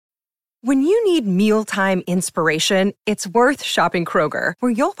When you need mealtime inspiration, it's worth shopping Kroger,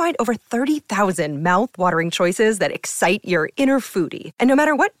 where you'll find over 30,000 mouth-watering choices that excite your inner foodie. And no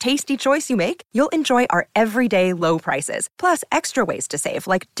matter what tasty choice you make, you'll enjoy our everyday low prices, plus extra ways to save,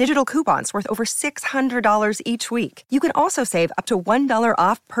 like digital coupons worth over $600 each week. You can also save up to $1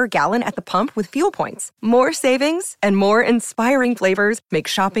 off per gallon at the pump with fuel points. More savings and more inspiring flavors make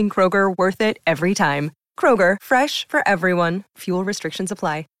shopping Kroger worth it every time. Kroger, fresh for everyone. Fuel restrictions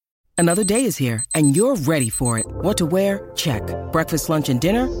apply. Another day is here, and you're ready for it. What to wear? Check. Breakfast, lunch, and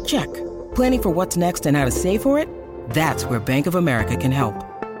dinner? Check. Planning for what's next and how to save for it? That's where Bank of America can help.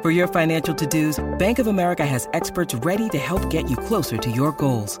 For your financial to-dos, Bank of America has experts ready to help get you closer to your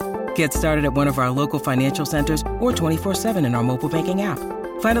goals. Get started at one of our local financial centers or 24/7 in our mobile banking app.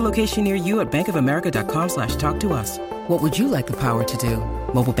 Find a location near you at bankofamerica.com/talktous. What would you like the power to do?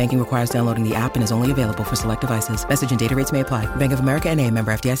 Mobile banking requires downloading the app and is only available for select devices. Message and data rates may apply. Bank of America N.A.,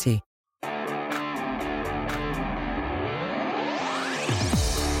 member FDIC.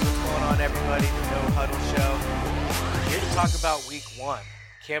 Everybody, the No Huddle Show. Here to talk about week one.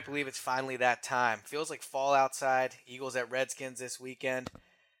 Can't believe it's finally that time. Feels like fall outside. Eagles at Redskins this weekend.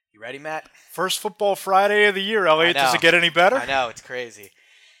 You ready, Matt? First football Friday of the year, Elliot. Does it get any better? I know, it's crazy.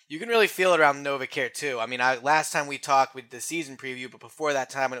 You can really feel it around the NovaCare too. I mean, last time we talked with the season preview, but before that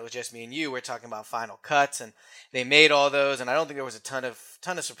time when it was just me and you, we were talking about final cuts, and they made all those, and I don't think there was a ton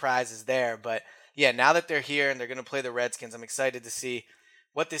of surprises there. But yeah, now that they're here and they're going to play the Redskins, I'm excited to see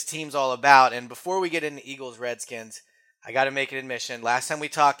what this team's all about. And before we get into Eagles-Redskins, I got to make an admission. Last time we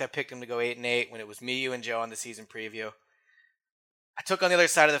talked, I picked them to go 8-8 when it was me, you, and Joe on the season preview. I took on the other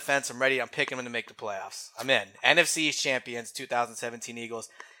side of the fence. I'm ready. I'm picking them to make the playoffs. I'm in. NFC East champions, 2017 Eagles.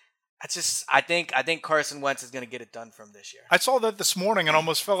 I think Carson Wentz is going to get it done from this year. I saw that this morning and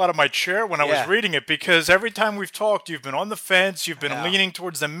almost fell out of my chair when I was reading it, because every time we've talked, you've been on the fence, you've been leaning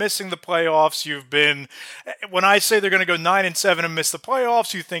towards them missing the playoffs, when I say they're going to go 9-7 and miss the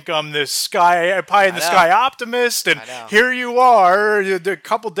playoffs, you think I'm this pie-in-the-sky optimist, and here you are a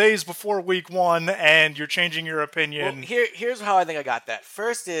couple days before week one, and you're changing your opinion. Well, here's how I think I got that.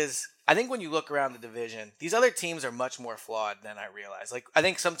 First is, I think when you look around the division, these other teams are much more flawed than I realize. Like, I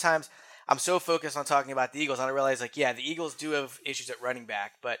think sometimes I'm so focused on talking about the Eagles, I don't realize, the Eagles do have issues at running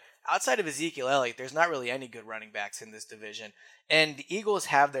back, but outside of Ezekiel Elliott, there's not really any good running backs in this division. And the Eagles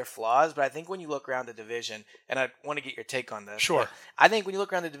have their flaws, but I think when you look around the division, and I want to get your take on this. Sure. I think when you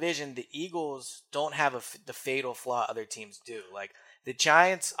look around the division, the Eagles don't have the fatal flaw other teams do. Like, the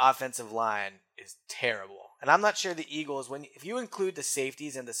Giants' offensive line is terrible. And I'm not sure the Eagles, if you include the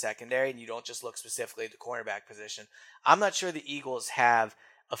safeties in the secondary and you don't just look specifically at the cornerback position, I'm not sure the Eagles have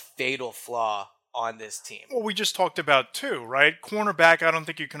a fatal flaw on this team. Well, we just talked about two, right? Cornerback, I don't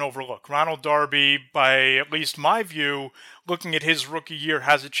think you can overlook. Ronald Darby, by at least my view, looking at his rookie year,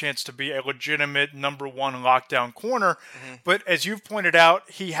 has a chance to be a legitimate number one lockdown corner. Mm-hmm. But as you've pointed out,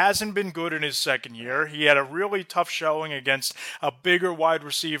 he hasn't been good in his second year. He had a really tough showing against a bigger wide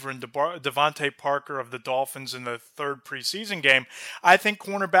receiver in Devontae Parker of the Dolphins in the third preseason game. I think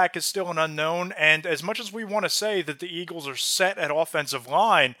cornerback is still an unknown, and as much as we want to say that the Eagles are set at offensive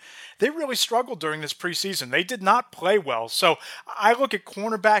line, they really struggled during this preseason. They did not play well. So I look at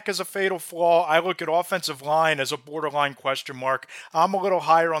cornerback as a fatal flaw. I look at offensive line as a borderline question mark. I'm a little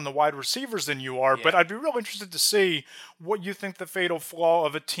higher on the wide receivers than you are, but I'd be real interested to see what you think the fatal flaw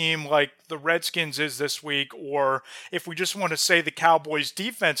of a team like the Redskins is this week, or if we just want to say the Cowboys'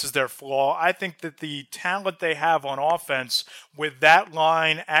 defense is their flaw. I think that the talent they have on offense with that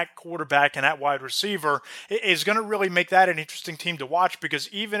line at quarterback and at wide receiver is going to really make that an interesting team to watch, because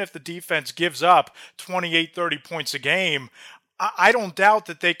even if the defense gives up 28, 30 points a game, I don't doubt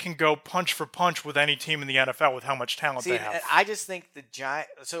that they can go punch for punch with any team in the NFL with how much talent they have. I just think the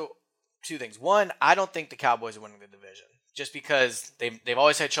Giants. So, two things. One, I don't think the Cowboys are winning the division, just because they've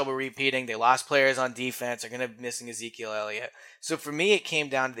always had trouble repeating. They lost players on defense. They're going to be missing Ezekiel Elliott. So for me, it came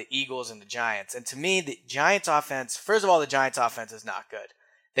down to the Eagles and the Giants. And to me, the Giants offense. First of all, the Giants offense is not good.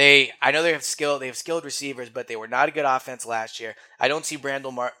 I know they have skilled receivers, but they were not a good offense last year. I don't see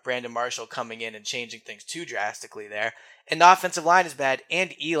Brandon Marshall coming in and changing things too drastically there. And the offensive line is bad,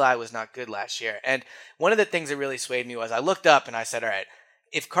 and Eli was not good last year. And one of the things that really swayed me was I looked up and I said, all right,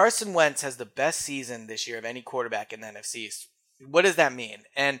 if Carson Wentz has the best season this year of any quarterback in the NFC East, what does that mean?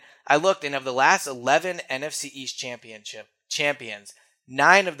 And I looked, and of the last 11 NFC East champions,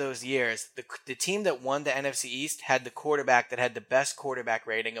 9 of those years, the team that won the NFC East had the quarterback that had the best quarterback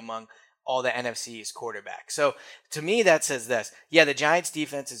rating among all the NFC East quarterbacks. So to me, that says this. Yeah, the Giants'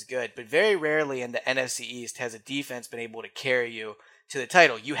 defense is good, but very rarely in the NFC East has a defense been able to carry you to the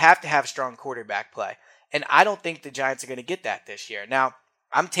title. You have to have strong quarterback play. And I don't think the Giants are going to get that this year. Now,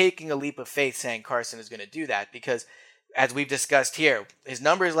 I'm taking a leap of faith saying Carson is going to do that because, as we've discussed here, his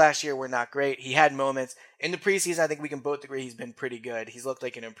numbers last year were not great. He had moments. In the preseason, I think we can both agree he's been pretty good. He's looked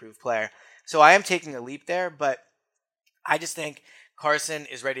like an improved player. So I am taking a leap there, but I just think Carson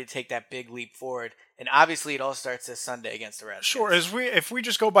is ready to take that big leap forward. And obviously, it all starts this Sunday against the Redskins. Sure. If we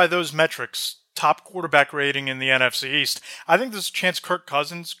just go by those metrics, top quarterback rating in the NFC East, I think there's a chance Kirk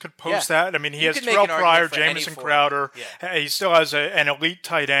Cousins could post that. I mean, he has Terrell Pryor, Jamison Crowder. Yeah. He still has an elite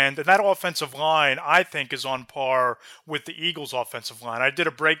tight end. And that offensive line, I think, is on par with the Eagles' offensive line. I did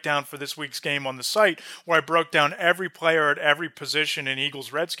a breakdown for this week's game on the site where I broke down every player at every position in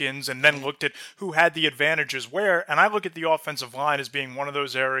Eagles-Redskins and then looked at who had the advantages where. And I look at the offensive line as being one of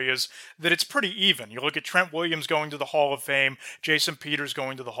those areas that it's pretty even. You look at Trent Williams going to the Hall of Fame, Jason Peters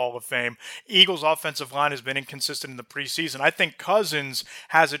going to the Hall of Fame. Eagles' offensive line has been inconsistent in the preseason. I think Cousins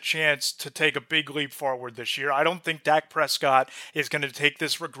has a chance to take a big leap forward this year. I don't think Dak Prescott is going to take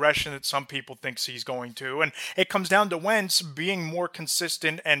this regression that some people think he's going to. And it comes down to Wentz being more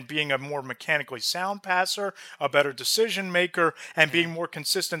consistent and being a more mechanically sound passer, a better decision maker, and being more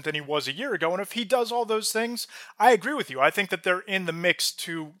consistent than he was a year ago. And if he does all those things, I agree with you. I think that they're in the mix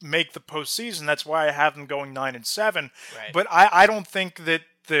to make the postseason. That's why I have them going 9-7. Right. But I don't think that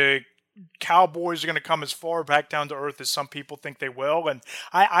the Cowboys are going to come as far back down to earth as some people think they will. And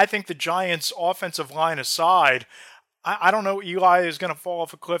I think the Giants' offensive line aside, I don't know, Eli is going to fall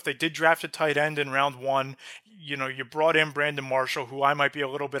off a cliff. They did draft a tight end in round 1. You know, you brought in Brandon Marshall, who I might be a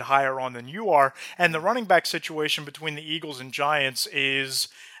little bit higher on than you are. And the running back situation between the Eagles and Giants is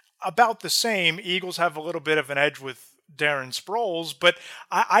about the same. Eagles have a little bit of an edge with Darren Sproles, but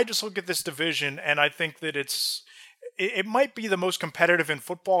I just look at this division and I think that it might be the most competitive in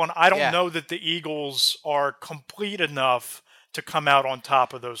football, and I don't know that the Eagles are complete enough to come out on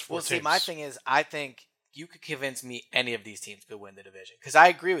top of those four teams. Well, see, my thing is, I think you could convince me any of these teams could win the division, because I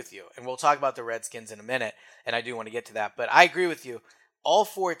agree with you, and we'll talk about the Redskins in a minute, and I do want to get to that, but I agree with you. All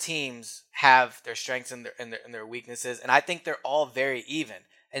four teams have their strengths and their weaknesses, and I think they're all very even.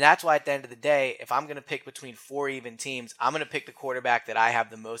 And that's why at the end of the day, if I'm going to pick between four even teams, I'm going to pick the quarterback that I have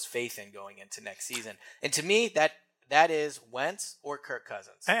the most faith in going into next season. And to me, that is Wentz or Kirk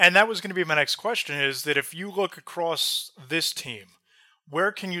Cousins. And that was going to be my next question, is that if you look across this team,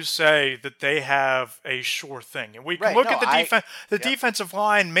 where can you say that they have a sure thing? And we can look at the defensive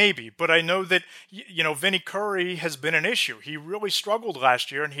line, maybe, but I know that, Vinny Curry has been an issue. He really struggled last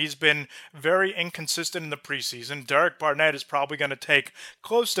year, and he's been very inconsistent in the preseason. Derek Barnett is probably going to take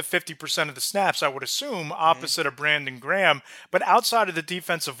close to 50% of the snaps, I would assume, opposite of Brandon Graham. But outside of the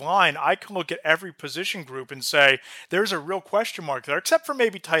defensive line, I can look at every position group and say there's a real question mark there, except for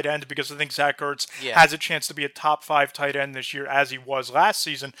maybe tight end, because I think Zach Ertz has a chance to be a top 5 tight end this year, as he was last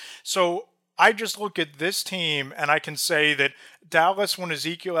season. So I just look at this team and I can say that Dallas, when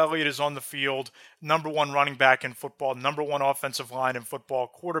Ezekiel Elliott is on the field, number 1 running back in football, number 1 offensive line in football,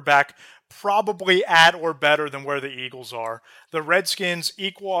 quarterback probably at or better than where the Eagles are. The Redskins,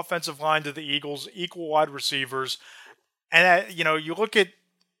 equal offensive line to the Eagles, equal wide receivers. And, you look at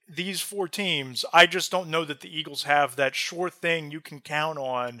these 4 teams, I just don't know that the Eagles have that sure thing you can count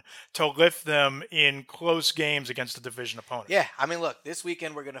on to lift them in close games against a division opponent. Yeah, I mean, look, this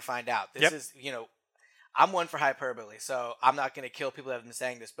weekend we're going to find out. This is, I'm one for hyperbole, so I'm not going to kill people that have been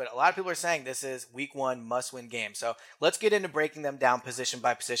saying this, but a lot of people are saying this is week 1 must-win game. So let's get into breaking them down position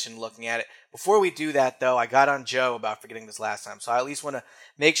by position, looking at it. Before we do that, though, I got on Joe about forgetting this last time, so I at least want to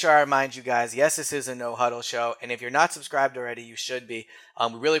make sure I remind you guys, yes, this is a no-huddle show, and if you're not subscribed already, you should be.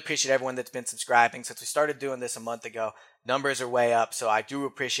 We really appreciate everyone that's been subscribing. Since we started doing this a month ago, numbers are way up, so I do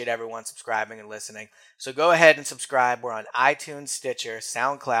appreciate everyone subscribing and listening. So go ahead and subscribe. We're on iTunes, Stitcher,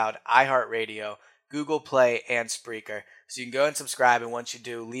 SoundCloud, iHeartRadio, Google Play, and Spreaker. So you can go and subscribe, and once you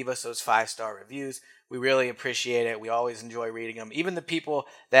do, leave us those 5-star reviews. We really appreciate it. We always enjoy reading them. Even the people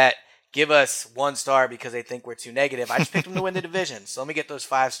that give us 1 star because they think we're too negative, I just picked them to win the division. So let me get those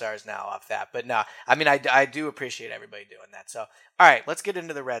 5 stars now off that. But no, I mean, I do appreciate everybody doing that. So, all right, let's get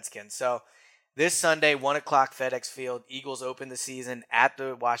into the Redskins. So this Sunday, 1 o'clock FedEx Field, Eagles open the season at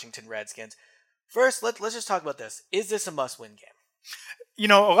the Washington Redskins. First, let's just talk about this. Is this a must-win game?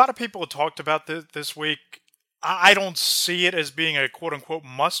 A lot of people have talked about this week. I don't see it as being a quote-unquote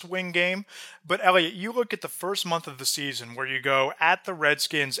must-win game. But, Elliot, you look at the first month of the season where you go at the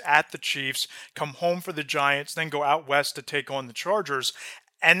Redskins, at the Chiefs, come home for the Giants, then go out west to take on the Chargers.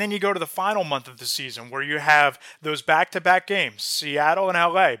 And then you go to the final month of the season where you have those back-to-back games, Seattle and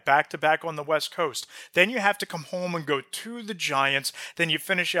LA, back-to-back on the West Coast. Then you have to come home and go to the Giants. Then you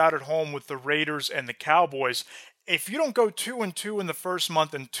finish out at home with the Raiders and the Cowboys. If you don't go 2-2 in the first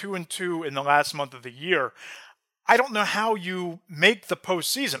month and 2-2 in the last month of the year, I don't know how you make the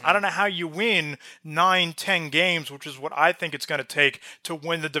postseason. I don't know how you win 9, 10 games, which is what I think it's going to take to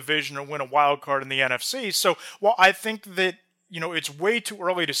win the division or win a wild card in the NFC. So while I think that it's way too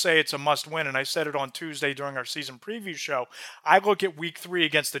early to say it's a must-win, and I said it on Tuesday during our season preview show. I look at Week 3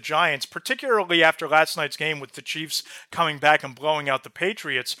 against the Giants, particularly after last night's game with the Chiefs coming back and blowing out the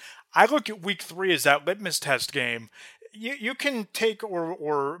Patriots. I look at Week 3 as that litmus test game. You can take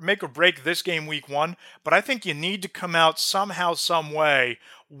or make or break this game Week 1, but I think you need to come out somehow, some way,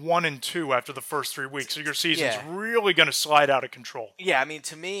 1-2 after the first 3 weeks. So your season's really going to slide out of control. Yeah, I mean,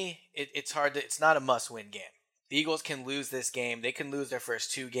 to me, it's hard to. It's not a must-win game. The Eagles can lose this game. They can lose their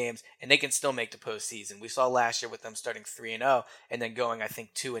first 2 games, and they can still make the postseason. We saw last year with them starting 3-0 and then going, I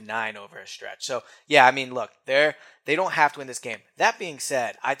think, 2-9 over a stretch. So, yeah, I mean, look, they don't have to win this game. That being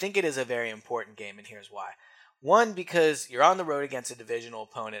said, I think it is a very important game, and here's why. One, because you're on the road against a divisional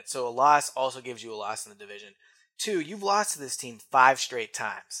opponent, so a loss also gives you a loss in the division. 2, you've lost to this team 5 straight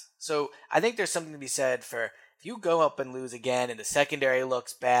times. So I think there's something to be said for if you go up and lose again and the secondary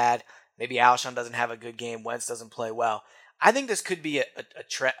looks bad, maybe Alshon doesn't have a good game, Wentz doesn't play well. I think this could be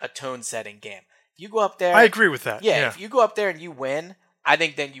a tone-setting game. If you go up there... I agree with that. Yeah, if you go up there and you win, I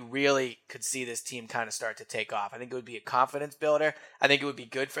think then you really could see this team kind of start to take off. I think it would be a confidence builder. I think it would be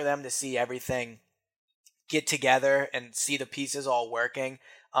good for them to see everything get together and see the pieces all working.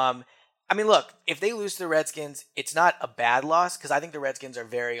 I mean, look, if they lose to the Redskins, it's not a bad loss because I think the Redskins are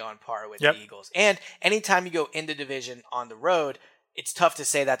very on par with the Eagles. And anytime you go into division on the road, it's tough to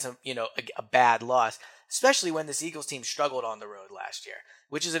say that's a bad loss, especially when this Eagles team struggled on the road last year,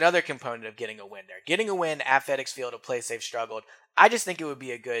 which is another component of getting a win there. Getting a win at FedEx Field, a place they've struggled, I just think it would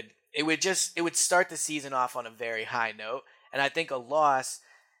be it would start the season off on a very high note. And I think a loss,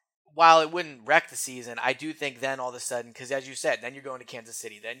 while it wouldn't wreck the season, I do think then all of a sudden, because as you said, then you're going to Kansas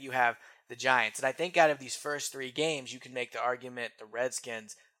City, then you have the Giants. And I think out of these first 3 games, you can make the argument the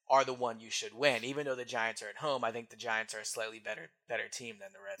Redskins are the one you should win. Even though the Giants are at home, I think the Giants are a slightly better team than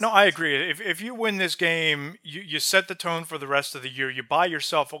the Redskins. No, I agree. If you win this game, you set the tone for the rest of the year. You buy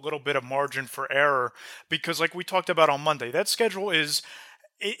yourself a little bit of margin for error because like we talked about on Monday, that schedule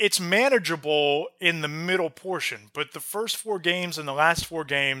it's manageable in the middle portion, but the first 4 games and the last 4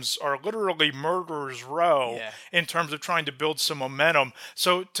 games are literally murderer's row in terms of trying to build some momentum.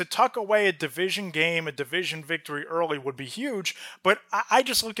 So to tuck away a division game, a division victory early would be huge, but I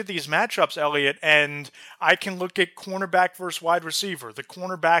just look at these matchups, Elliot, and I can look at cornerback versus wide receiver. The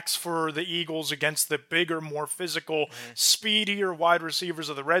cornerbacks for the Eagles against the bigger, more physical, speedier wide receivers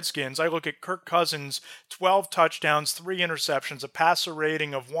of the Redskins. I look at Kirk Cousins, 12 touchdowns, 3 interceptions, a passer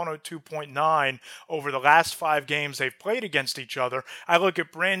rating of 102.9 over the last 5 games they've played against each other. I look at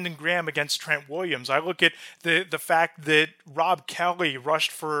Brandon Graham against Trent Williams. I look at the fact that Rob Kelly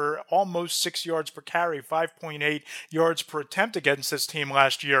rushed for almost 6 yards per carry, 5.8 yards per attempt against this team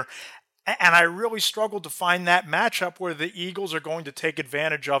last year. And I really struggled to find that matchup where the Eagles are going to take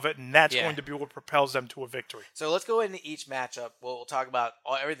advantage of it, and that's going to be what propels them to a victory. So let's go into each matchup. We'll talk about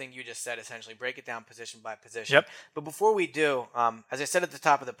everything you just said, essentially, break it down position by position. Yep. But before we do, as I said at the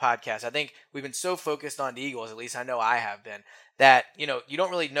top of the podcast, I think we've been so focused on the Eagles, at least I know I have been, that you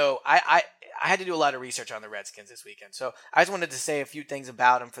don't really know. I had to do a lot of research on the Redskins this weekend, so I just wanted to say a few things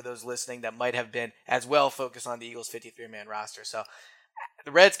about them for those listening that might have been as well focused on the Eagles' 53-man roster. So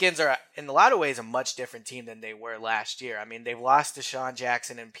the Redskins are, in a lot of ways, a much different team than they were last year. I mean, they've lost Deshaun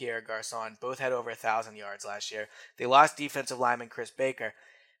Jackson and Pierre Garçon. Both had over 1,000 yards last year. They lost defensive lineman Chris Baker.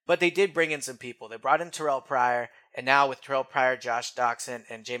 But they did bring in some people. They brought in Terrell Pryor, and now with Terrell Pryor, Josh Doxson,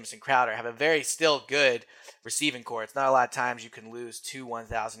 and Jamison Crowder, have a very still good receiving core. It's not a lot of times you can lose 2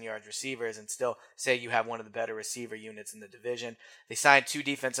 1,000-yard receivers and still say you have one of the better receiver units in the division. They signed 2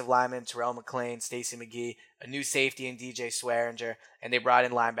 defensive linemen, Terrell McClain, Stacey McGee, a new safety in DJ Swearinger, and they brought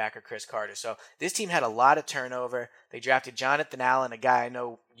in linebacker Chris Carter. So this team had a lot of turnover. They drafted Jonathan Allen, a guy I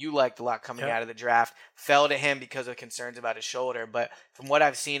know you liked a lot coming out of the draft. Fell to him because of concerns about his shoulder, but from what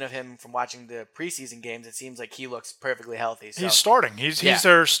I've seen of him from watching the preseason games, it seems like he looks perfectly healthy. So. He's starting. He's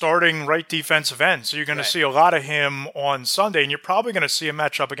their starting right defensive end, so you're going to see a lot of him on Sunday, and you're probably going to see a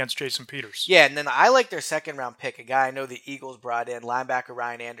matchup against Jason Peters. Yeah, and then I like their second-round pick, a guy I know the Eagles brought in, linebacker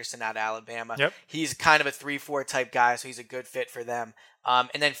Ryan Anderson out of Alabama. Yep. He's kind of a 3-4 type guy, so he's a good fit for them.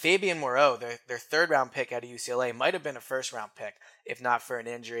 And then Fabian Moreau, their third-round pick out of UCLA, might have been a first-round pick if not for an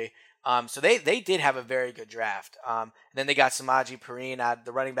injury. So they did have a very good draft. And then they got Samaje Perine,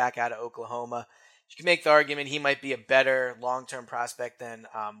 the running back out of Oklahoma. You can make the argument he might be a better long-term prospect than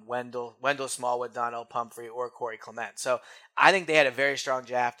Wendell Smallwood, Donnell Pumphrey, or Corey Clement. So I think they had a very strong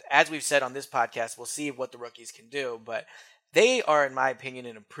draft. As we've said on this podcast, we'll see what the rookies can do. But They are, in my opinion,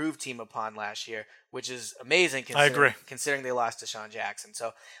 an improved team upon last year, which is amazing considering they lost Deshaun Jackson.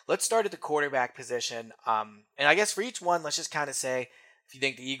 So let's start at the quarterback position. And I guess for each one, let's just kind of say if you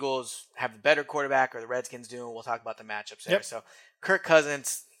think the Eagles have the better quarterback or the Redskins do, and we'll talk about the matchups there. Yep. So Kirk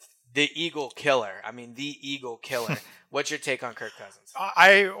Cousins, the Eagle killer. I mean, the Eagle killer. What's your take on Kirk Cousins?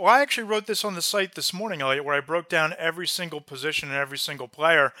 I actually wrote this on the site this morning, Elliot, where I broke down every single position and every single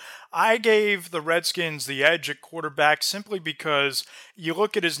player. I gave the Redskins the edge at quarterback simply because you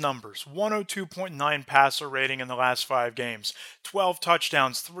look at his numbers. 102.9 passer rating in the last 5 games. 12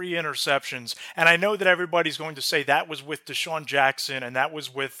 touchdowns, 3 interceptions. And I know that everybody's going to say that was with Deshaun Jackson and that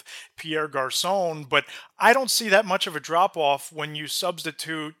was with Pierre Garçon, but I don't see that much of a drop-off when you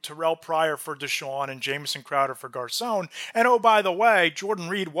substitute Terrell Pryor for Deshaun and Jamison Crowder for Garçon. And oh, by the way, Jordan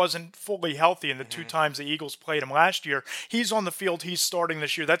Reed wasn't fully healthy in the 2 times the Eagles played him last year. He's on the field. He's starting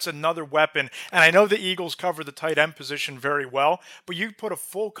this year. That's another weapon. And I know the Eagles cover the tight end position very well, but you put a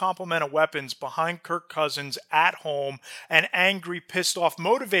full complement of weapons behind Kirk Cousins at home, an angry, pissed off,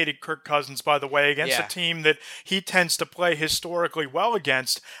 motivated Kirk Cousins, by the way, against a team that he tends to play historically well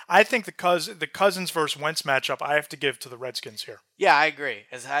against. I think the Cousins versus Wentz matchup I have to give to the Redskins here. Yeah, I agree.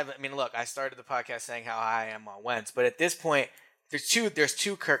 Look, I started the podcast saying how high I am on Wentz, but at this point, there's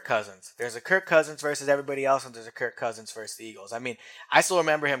two Kirk Cousins. There's a Kirk Cousins versus everybody else, and there's a Kirk Cousins versus the Eagles. I mean, I still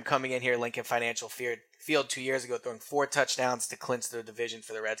remember him coming in here, Lincoln Financial Field 2 years ago, throwing 4 touchdowns to clinch the division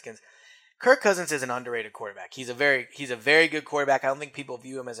for the Redskins. Kirk Cousins is an underrated quarterback. He's a very good quarterback. I don't think people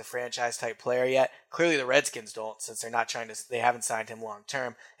view him as a franchise type player yet. Clearly, the Redskins don't, since they haven't signed him long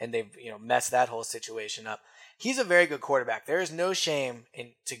term, and they've messed that whole situation up. He's a very good quarterback. There is no shame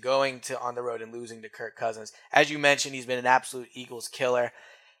to going on the road and losing to Kirk Cousins. As you mentioned, he's been an absolute Eagles killer.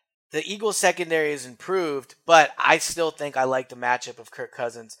 The Eagles secondary is improved, but I still think I like the matchup of Kirk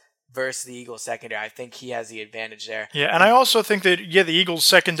Cousins versus the Eagles secondary. I think he has the advantage there. Yeah, and I also think that, the Eagles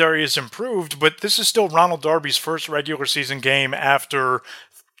secondary is improved, but this is still Ronald Darby's first regular season game after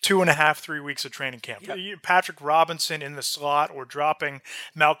 2.5, 3 weeks of training camp. Yep. Patrick Robinson in the slot or dropping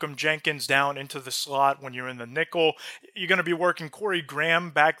Malcolm Jenkins down into the slot when you're in the nickel. You're going to be working Corey Graham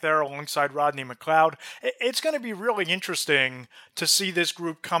back there alongside Rodney McLeod. It's going to be really interesting to see this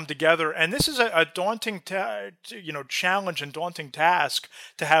group come together. And this is a daunting challenge and daunting task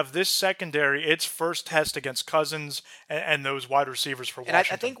to have this secondary, its first test against Cousins and those wide receivers for Washington. And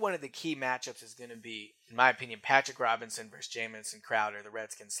I think one of the key matchups is going to be, in my opinion, Patrick Robinson versus Jamison Crowder, the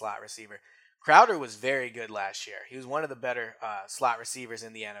Redskins slot receiver. Crowder was very good last year. He was one of the better slot receivers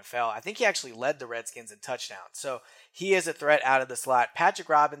in the NFL. I think he actually led the Redskins in touchdowns. So he is a threat out of the slot. Patrick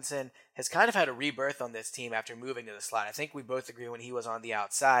Robinson has kind of had a rebirth on this team after moving to the slot. I think we both agree when he was on the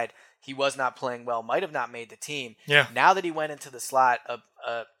outside, he was not playing well, might have not made the team. Yeah. Now that he went into the slot,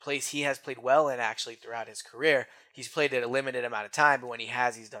 a place he has played well in actually throughout his career, he's played it a limited amount of time, but when he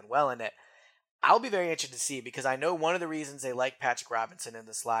has, he's done well in it. I'll be very interested to see, because I know one of the reasons they like Patrick Robinson in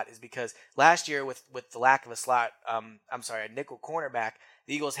the slot is because last year with the lack of a nickel cornerback,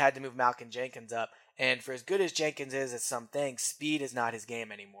 the Eagles had to move Malcolm Jenkins up. And for as good as Jenkins is at some things, speed is not his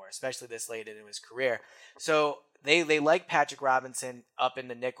game anymore, especially this late into his career. So they like Patrick Robinson up in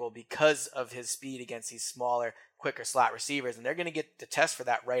the nickel because of his speed against these smaller, quicker slot receivers. And they're going to get the test for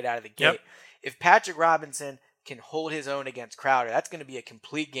that right out of the gate. Yep. If Patrick Robinson can hold his own against Crowder, that's going to be a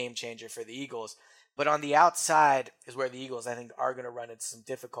complete game changer for the Eagles. But on the outside is where the Eagles, I think, are going to run into some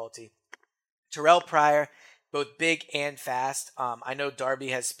difficulty. Terrell Pryor, both big and fast. I know Darby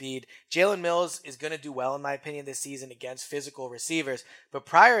has speed. Jalen Mills is going to do well, in my opinion, this season against physical receivers. But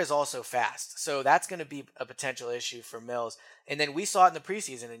Pryor is also fast. So that's going to be a potential issue for Mills. And then we saw it in the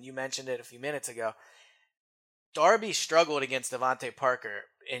preseason, and you mentioned it a few minutes ago. Darby struggled against Devontae Parker,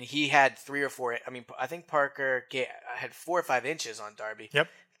 and he had 3 or 4. I think Parker had 4 or 5 inches on Darby. Yep.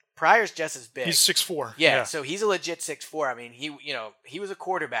 Pryor's just as big. He's 6'4". Yeah, so he's a legit 6'4". I mean, he was a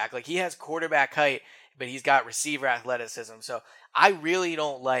quarterback. Like, he has quarterback height, but he's got receiver athleticism. So I really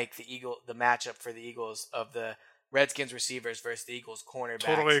don't like the matchup for the Eagles of the Redskins receivers versus the Eagles cornerbacks.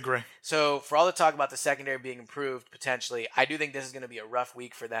 Totally agree. So for all the talk about the secondary being improved potentially, I do think this is going to be a rough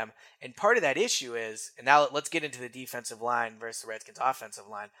week for them. And part of that issue is, and now let's get into the defensive line versus the Redskins offensive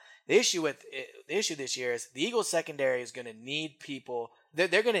line. The issue this year is the Eagles secondary is going to need people. They're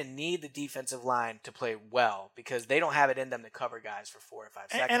going to need the defensive line to play well because they don't have it in them to cover guys for 4 or 5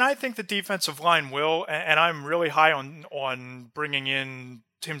 seconds. And I think the defensive line will, and I'm really high on bringing in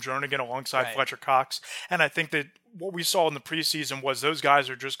Tim Jernigan alongside Right. Fletcher Cox. And I think that what we saw in the preseason was those guys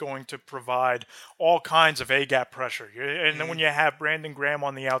are just going to provide all kinds of A-gap pressure. And then when you have Brandon Graham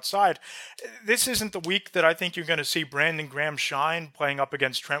on the outside, this isn't the week that I think you're going to see Brandon Graham shine playing up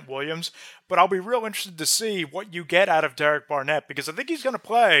against Trent Williams. But I'll be real interested to see what you get out of Derek Barnett, because I think he's going to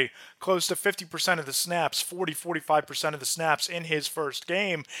play close to 50% of the snaps, 45% of the snaps in his first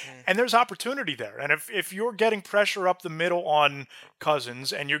game. And there's opportunity there. And if you're getting pressure up the middle on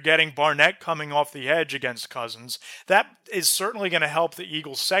Cousins and you're getting Barnett coming off the edge against Cousins, that is certainly going to help the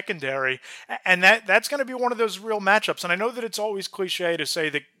Eagles secondary. And that's going to be one of those real matchups. And I know that it's always cliche to say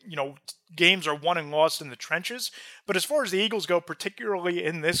that, games are won and lost in the trenches. But as far as the Eagles go, particularly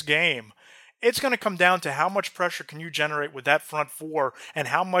in this game, it's going to come down to how much pressure can you generate with that front four and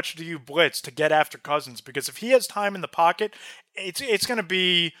how much do you blitz to get after Cousins. Because if he has time in the pocket, it's going to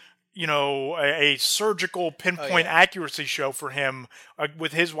be, a surgical pinpoint accuracy show for him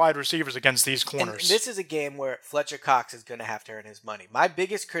with his wide receivers against these corners. And this is a game where Fletcher Cox is going to have to earn his money. My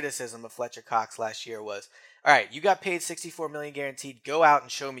biggest criticism of Fletcher Cox last year was, all right, you got paid $64 million guaranteed. Go out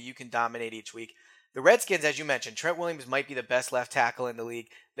and show me you can dominate each week. The Redskins, as you mentioned, Trent Williams might be the best left tackle in the league.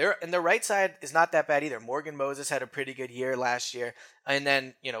 And the right side is not that bad either. Morgan Moses had a pretty good year last year. And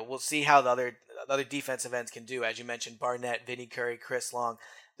then, we'll see how the other defensive ends can do. As you mentioned, Barnett, Vinny Curry, Chris Long.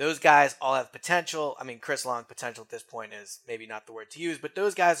 Those guys all have potential. I mean, Chris Long potential at this point is maybe not the word to use, but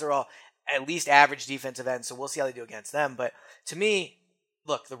those guys are all at least average defensive ends, so we'll see how they do against them. But to me,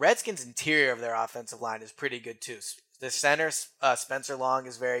 look, the Redskins' interior of their offensive line is pretty good too. The center, Spencer Long,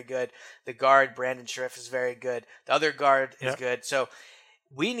 is very good. The guard, Brandon Schriff, is very good. The other guard is good. So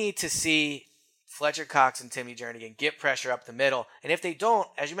we need to see Fletcher Cox and Timmy Jernigan get pressure up the middle. And if they don't,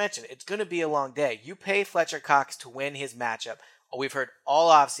 as you mentioned, it's going to be a long day. You pay Fletcher Cox to win his matchup. We've heard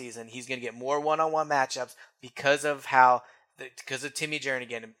all offseason he's going to get more one-on-one matchups because of Timmy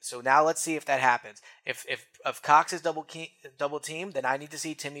Jernigan. So now let's see if that happens. If Cox is double team, then I need to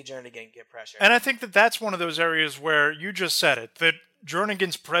see Timmy Jernigan get pressure. And I think that's one of those areas where you just said it, that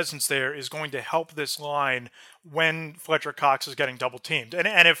Jernigan's presence there is going to help this line when Fletcher Cox is getting double teamed.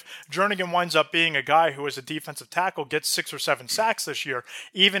 And if Jernigan winds up being a guy who is a defensive tackle, gets 6 or 7 sacks this year,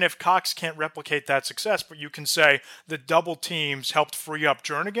 even if Cox can't replicate that success, but you can say the double teams helped free up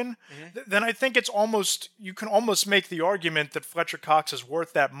Jernigan, then I think you can almost make the argument that Fletcher Cox is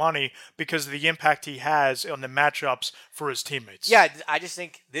worth that money because of the impact he has on the matchups for his teammates. Yeah, I just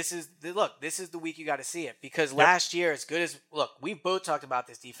think this is the week you got to see it, because last year, as good as, we've both talked about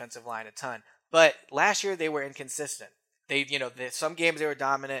this defensive line a ton, but last year they were inconsistent. Some games they were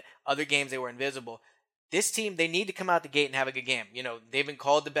dominant, other games they were invisible. This team, they need to come out the gate and have a good game. They've been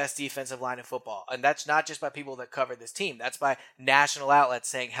called the best defensive line in football, and that's not just by people that cover this team. That's by national outlets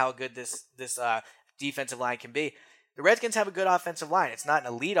saying how good this defensive line can be. The Redskins have a good offensive line. It's not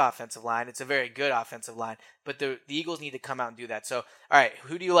an elite offensive line. It's a very good offensive line. But the Eagles need to come out and do that. So, all right,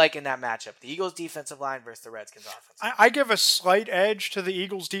 who do you like in that matchup? The Eagles' defensive line versus the Redskins' offensive line? I give a slight edge to the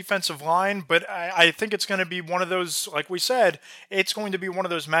Eagles' defensive line, but I think it's going to be one of those, like we said, it's going to be one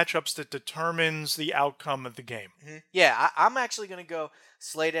of those matchups that determines the outcome of the game. Mm-hmm. Yeah, I'm actually going to go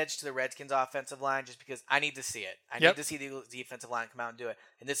slight edge to the Redskins' offensive line just because I need to see it. I need to see the Eagles' defensive line come out and do it.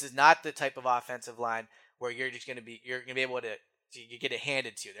 And this is not the type of offensive line where you're going to be able to you get it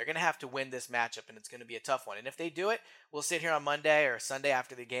handed to you. They're going to have to win this matchup, and it's going to be a tough one. And if they do it, we'll sit here on Monday or Sunday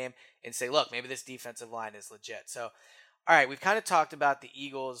after the game and say, look, maybe this defensive line is legit. So, all right, we've kind of talked about the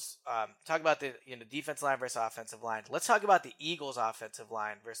Eagles, talk about the defensive line versus offensive line. Let's talk about the Eagles' offensive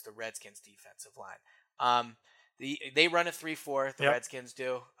line versus the Redskins' defensive line. They run a 3-4, the Redskins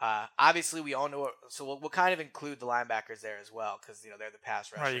do. Obviously, we all know – so we'll kind of include the linebackers there as well because, they're the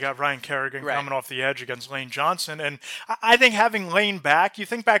pass rushers. Right, you got Ryan Kerrigan coming off the edge against Lane Johnson. And I think having Lane back – you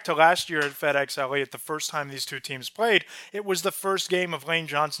think back to last year at FedEx Elliott, the first time these two teams played, it was the first game of Lane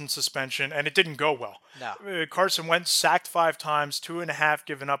Johnson's suspension, and it didn't go well. No. Carson Wentz sacked 5 times, 2.5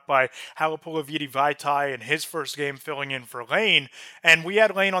 given up by Halapoulivaati Vaitai in his first game filling in for Lane. And we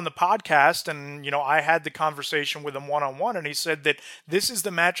had Lane on the podcast, and, I had the conversation with him one-on-one, and he said that this is the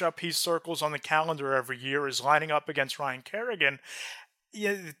matchup he circles on the calendar every year, is lining up against Ryan Kerrigan.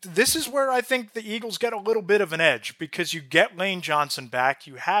 Yeah, this is where I think the Eagles get a little bit of an edge because you get Lane Johnson back,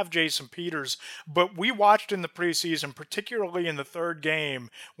 you have Jason Peters, but we watched in the preseason, particularly in the third game,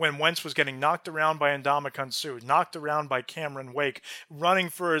 when Wentz was getting knocked around by Ndamukong Suh, knocked around by Cameron Wake, running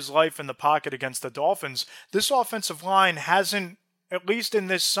for his life in the pocket against the Dolphins. This offensive line hasn't at least in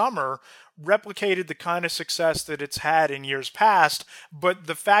this summer, replicated the kind of success that it's had in years past. But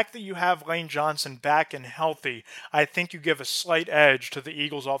the fact that you have Lane Johnson back and healthy, I think you give a slight edge to the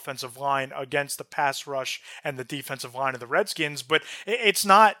Eagles' offensive line against the pass rush and the defensive line of the Redskins. But it's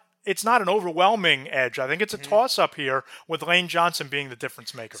not an overwhelming edge. I think it's a toss-up here with Lane Johnson being the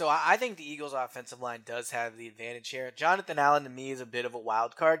difference maker. So I think the Eagles' offensive line does have the advantage here. Jonathan Allen, to me, is a bit of a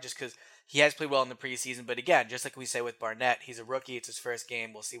wild card just because he has played well in the preseason. But again, just like we say with Barnett, he's a rookie. It's his first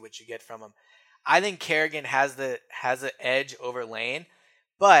game. We'll see what you get from him. I think Kerrigan has the edge over Lane,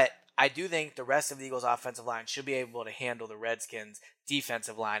 but I do think the rest of the Eagles' offensive line should be able to handle the Redskins'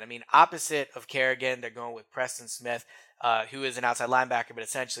 defensive line. I mean, opposite of Kerrigan, they're going with Preston Smith, who is an outside linebacker, but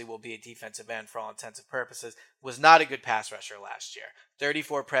essentially will be a defensive end for all intents and purposes, was not a good pass rusher last year.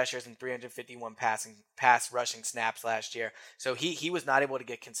 34 pressures and 351 pass rushing snaps last year. So he was not able to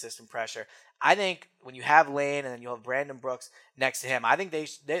get consistent pressure. I think when you have Lane and then you have Brandon Brooks next to him, I think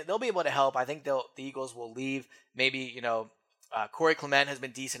they'll be able to help. I think the Eagles will leave maybe, Corey Clement has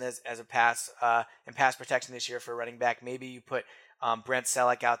been decent as a pass in pass protection this year for a running back. Maybe you put Brent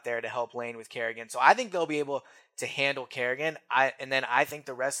Selleck out there to help Lane with Kerrigan. So I think they'll be able to handle Kerrigan. And then I think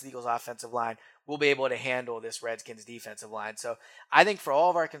the rest of the Eagles' offensive line will be able to handle this Redskins defensive line. So I think for all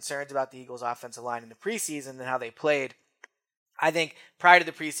of our concerns about the Eagles' offensive line in the preseason and how they played, I think prior to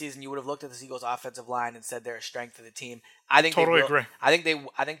the preseason, you would have looked at the Eagles' offensive line and said they're a strength of the team. I think totally agree. I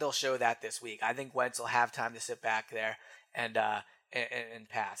think they'll show that this week. I think Wentz will have time to sit back there and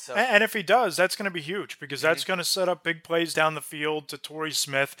pass. So, and if he does, that's going to be huge because that's going to set up big plays down the field to Torrey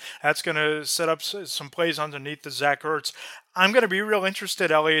Smith. That's going to set up some plays underneath to Zach Ertz. I'm going to be real interested,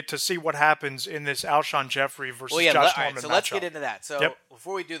 Elliot, to see what happens in this Alshon Jeffrey versus Josh Norman matchup. So let's get into that. So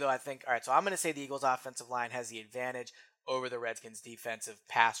before we do, though, so I'm going to say the Eagles' offensive line has the advantage over the Redskins' defensive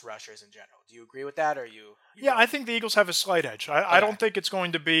pass rushers in general. Do you agree with that, or you Yeah, I think the Eagles have a slight edge. I don't think it's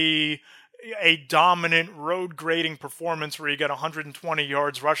going to be a dominant road grading performance where you get 120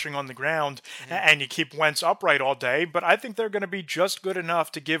 yards rushing on the ground and you keep Wentz upright all day, but I think they're going to be just good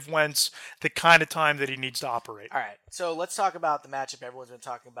enough to give Wentz the kind of time that he needs to operate. All right, so let's talk about the matchup everyone's been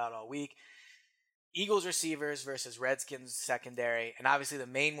talking about all week. Eagles receivers versus Redskins secondary, and obviously the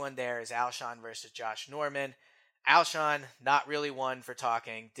main one there is Alshon versus Josh Norman. Alshon, not really one for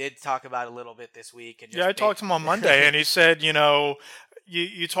talking, did talk about it a little bit this week. And I talked to him on Monday, and he said,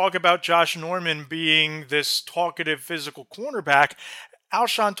 you talk about Josh Norman being this talkative physical cornerback.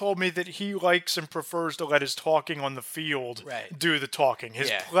 Alshon told me that he likes and prefers to let his talking on the field do the talking,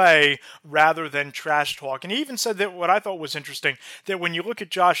 his play, rather than trash talk. And he even said that what I thought was interesting, that when you look at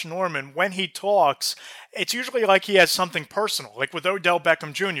Josh Norman, when he talks, it's usually like he has something personal, like with Odell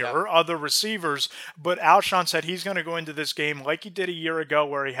Beckham Jr. or other receivers. But Alshon said he's going to go into this game like he did a year ago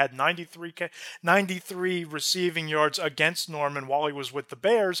where he had 93 receiving yards against Norman while he was with the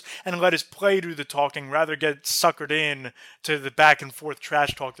Bears and let his play do the talking rather get suckered in to the back and forth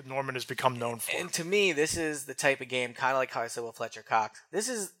trash talk that Norman has become known for. And to me, this is the type of game, kind of like how I said with Fletcher Cox, this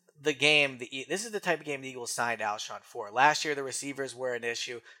is the type of game the Eagles signed Alshon for. Last year, the receivers were an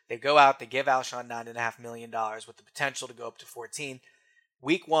issue. They go out, they give Alshon $9.5 million with the potential to go up to 14.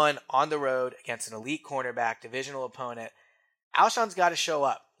 Week 1 on the road against an elite cornerback, divisional opponent. Alshon's got to show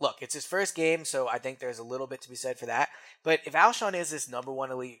up. Look, it's his first game, so I think there's a little bit to be said for that. But if Alshon is this number one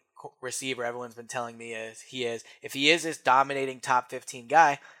elite receiver everyone's been telling me if he is this dominating top 15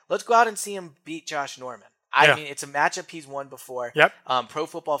 guy, let's go out and see him beat Josh Norman. I mean, it's a matchup he's won before. Pro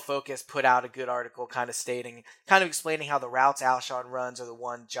Football Focus put out a good article kind of explaining how the routes Alshon runs are the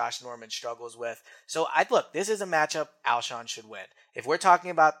one Josh Norman struggles with. So this is a matchup Alshon should win. If we're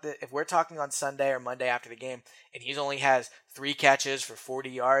talking on Sunday or Monday after the game and he only has 3 catches for 40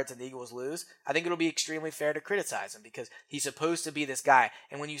 yards and the Eagles lose, I think it'll be extremely fair to criticize him because he's supposed to be this guy.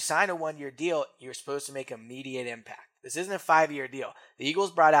 And when you sign a 1-year deal, you're supposed to make immediate impact. This isn't a 5-year deal. The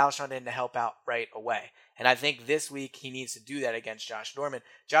Eagles brought Alshon in to help out right away. And I think this week he needs to do that against Josh Norman.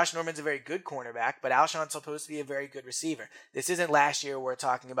 Josh Norman's a very good cornerback, but Alshon's supposed to be a very good receiver. This isn't last year we're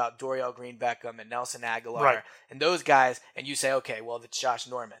talking about Dorial Green-Beckham and Nelson Aguilar and those guys, and you say, okay, well, it's Josh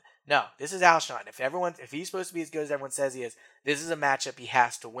Norman. No, this is Alshon. If he's supposed to be as good as everyone says he is, this is a matchup he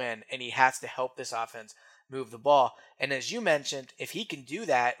has to win, and he has to help this offense move the ball. And as you mentioned, if he can do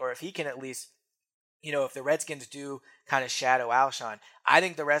that, or if he can at least, if the Redskins do kind of shadow Alshon, I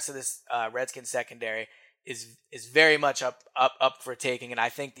think the rest of this Redskins secondary is very much up for taking, and I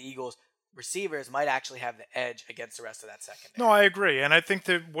think the Eagles receivers might actually have the edge against the rest of that secondary. No, I agree, and I think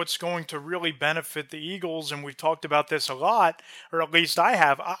that what's going to really benefit the Eagles, and we've talked about this a lot, or at least I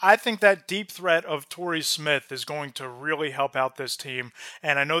have, I think that deep threat of Torrey Smith is going to really help out this team,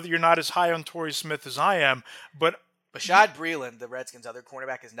 and I know that you're not as high on Torrey Smith as I am, but Bashad Breeland, the Redskins' other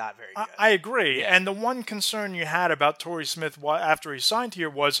cornerback, is not very good. I agree. Yeah. And the one concern you had about Torrey Smith after he signed here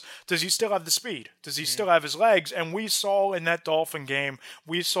was, does he still have the speed? Does he still have his legs? And we saw in that Dolphin game,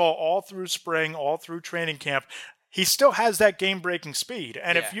 we saw all through spring, all through training camp, he still has that game-breaking speed.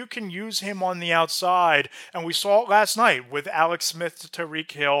 And if you can use him on the outside, and we saw it last night with Alex Smith to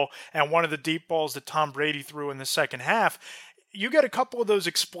Tyreek Hill and one of the deep balls that Tom Brady threw in the second half, you get a couple of those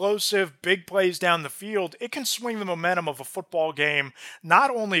explosive big plays down the field, it can swing the momentum of a football game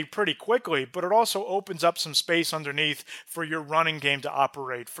not only pretty quickly, but it also opens up some space underneath for your running game to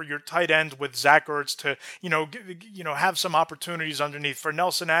operate, for your tight end with Zach Ertz to, have some opportunities underneath, for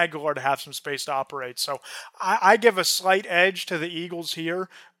Nelson Aguilar to have some space to operate. So I give a slight edge to the Eagles here.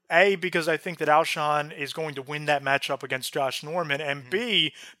 A, because I think that Alshon is going to win that matchup against Josh Norman, and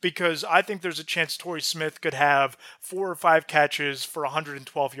B, because I think there's a chance Torrey Smith could have 4 or 5 catches for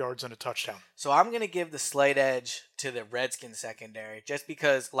 112 yards and a touchdown. So I'm going to give the slight edge to the Redskins secondary, just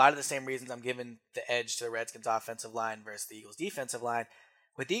because a lot of the same reasons I'm giving the edge to the Redskins offensive line versus the Eagles defensive line.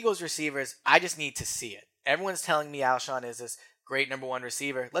 With the Eagles receivers, I just need to see it. Everyone's telling me Alshon is this great number one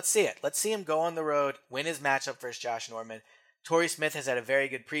receiver. Let's see it. Let's see him go on the road, win his matchup versus Josh Norman. Torrey Smith has had a very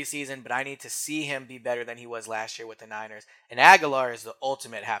good preseason, but I need to see him be better than he was last year with the Niners. And Aguilar is the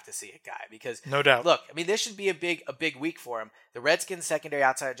ultimate have-to-see-it guy because, no doubt. Look, I mean, this should be a big week for him. The Redskins secondary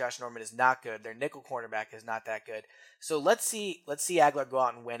outside of Josh Norman is not good. Their nickel cornerback is not that good. So let's see Aguilar go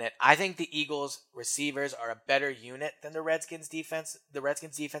out and win it. I think the Eagles receivers are a better unit than the Redskins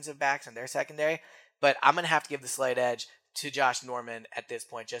defensive backs and their secondary, but I'm going to have to give the slight edge to Josh Norman at this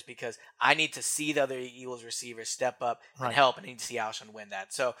point, just because I need to see the other Eagles receivers step up and help, and I need to see Alshon win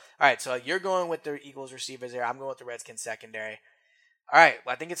that. So, all right, so you're going with the Eagles receivers there. I'm going with the Redskins secondary. All right,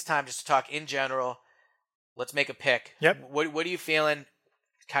 well, I think it's time just to talk in general. Let's make a pick. Yep. What are you feeling?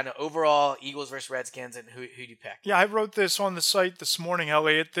 Kind of overall, Eagles versus Redskins, and who do you pick? Yeah, I wrote this on the site this morning,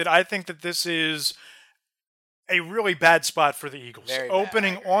 Elliot, that I think that this is a really bad spot for the Eagles.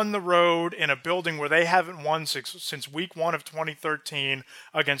 Opening on the road in a building where they haven't won since week 1 of 2013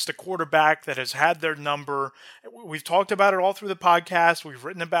 against a quarterback that has had their number. We've talked about it all through the podcast. We've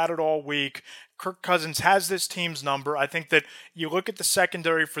written about it all week. Kirk Cousins has this team's number. I think that you look at the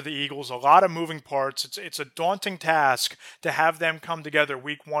secondary for the Eagles, a lot of moving parts. It's a daunting task to have them come together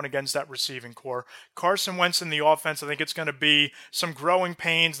week 1 against that receiving core. Carson Wentz in the offense, I think it's going to be some growing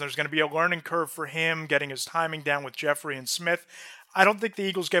pains. There's going to be a learning curve for him, getting his timing down with Jeffrey and Smith. I don't think the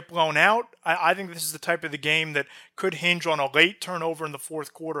Eagles get blown out. I think this is the type of the game that could hinge on a late turnover in the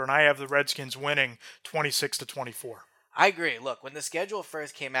fourth quarter, and I have the Redskins winning 26-24. I agree. Look, when the schedule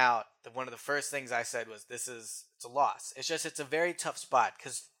first came out, one of the first things I said was it's a loss. It's a very tough spot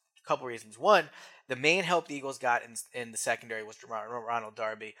because a couple reasons. One, the main help the Eagles got in the secondary was Ronald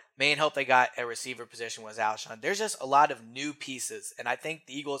Darby. Main help they got at receiver position was Alshon. There's just a lot of new pieces, and I think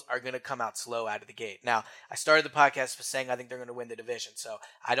the Eagles are going to come out slow out of the gate. Now, I started the podcast saying I think they're going to win the division, so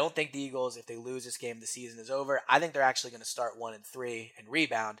I don't think the Eagles, if they lose this game, the season is over. I think they're actually going to start 1-3 and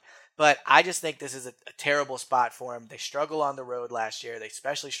rebound. But I just think this is a terrible spot for them. They struggled on the road last year. They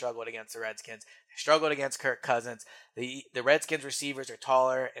especially struggled against the Redskins. They struggled against Kirk Cousins. The Redskins receivers are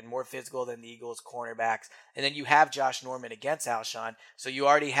taller and more physical than the Eagles cornerbacks. And then you have Josh Norman against Alshon. So you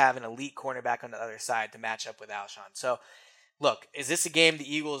already have an elite cornerback on the other side to match up with Alshon. So, look, is this a game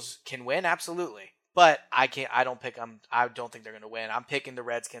the Eagles can win? Absolutely. But I don't think they're going to win. I'm picking the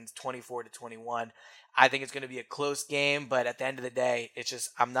Redskins 24-21. I think it's going to be a close game, but at the end of the day, it's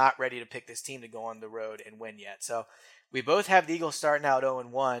just I'm not ready to pick this team to go on the road and win yet. So we both have the Eagles starting out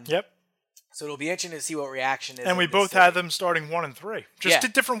 0-1. Yep. So it'll be interesting to see what reaction is. And we both had them starting 1-3.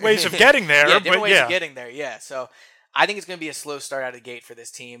 Just different ways of getting getting there. different ways of getting there. Yeah. So I think it's going to be a slow start out of the gate for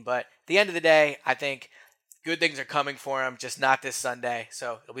this team, but at the end of the day, I think good things are coming for them, just not this Sunday.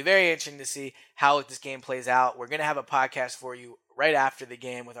 So it'll be very interesting to see how this game plays out. We're going to have a podcast for you right after the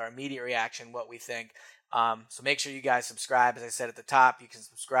game with our immediate reaction, what we think. So make sure you guys subscribe. As I said at the top, you can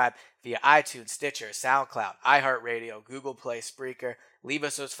subscribe via iTunes, Stitcher, SoundCloud, iHeartRadio, Google Play, Spreaker. Leave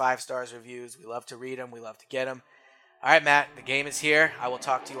us those 5-star reviews. We love to read them. We love to get them. All right, Matt, the game is here. I will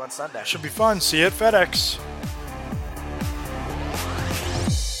talk to you on Sunday. Should be fun. See you at FedEx.